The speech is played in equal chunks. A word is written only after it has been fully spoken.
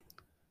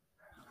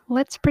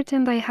Let's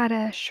pretend I had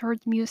a short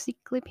music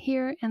clip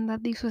here and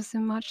that this was a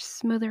much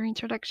smoother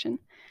introduction.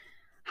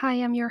 Hi,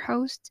 I'm your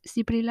host,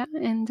 Siprila,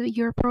 and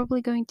you're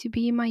probably going to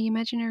be my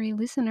imaginary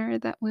listener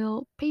that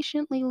will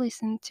patiently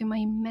listen to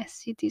my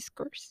messy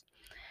discourse.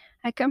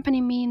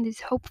 Accompany me in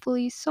this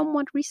hopefully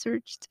somewhat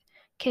researched,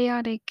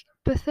 chaotic,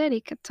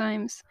 pathetic at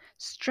times,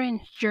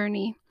 strange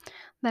journey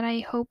that I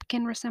hope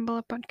can resemble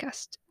a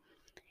podcast.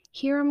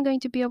 Here I'm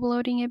going to be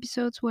uploading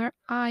episodes where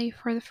I,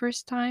 for the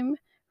first time,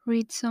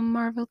 read some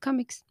Marvel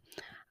comics.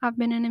 I've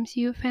been an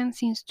MCU fan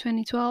since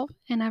 2012,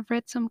 and I've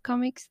read some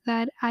comics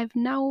that I've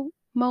now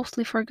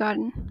mostly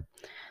forgotten.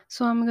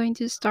 So I'm going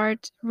to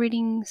start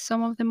reading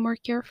some of them more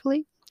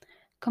carefully,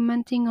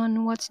 commenting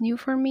on what's new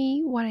for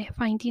me, what I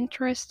find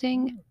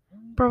interesting,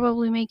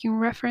 probably making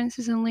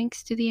references and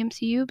links to the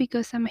MCU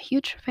because I'm a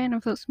huge fan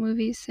of those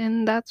movies,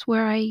 and that's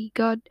where I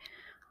got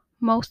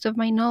most of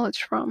my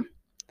knowledge from.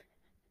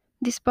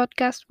 This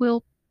podcast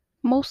will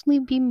mostly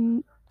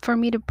be for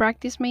me to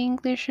practice my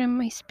English and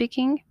my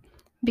speaking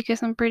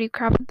because I'm pretty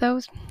crap at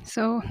those.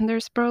 So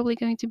there's probably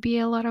going to be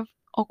a lot of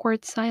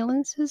awkward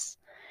silences,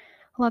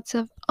 lots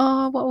of,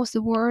 oh, what was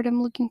the word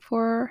I'm looking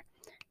for?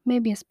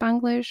 Maybe a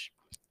Spanglish.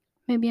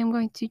 Maybe I'm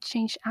going to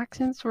change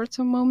accents for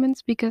some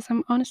moments because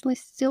I'm honestly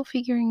still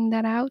figuring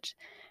that out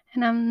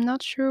and I'm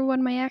not sure what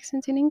my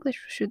accent in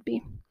English should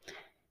be.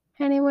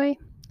 Anyway,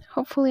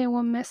 hopefully I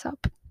won't mess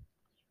up.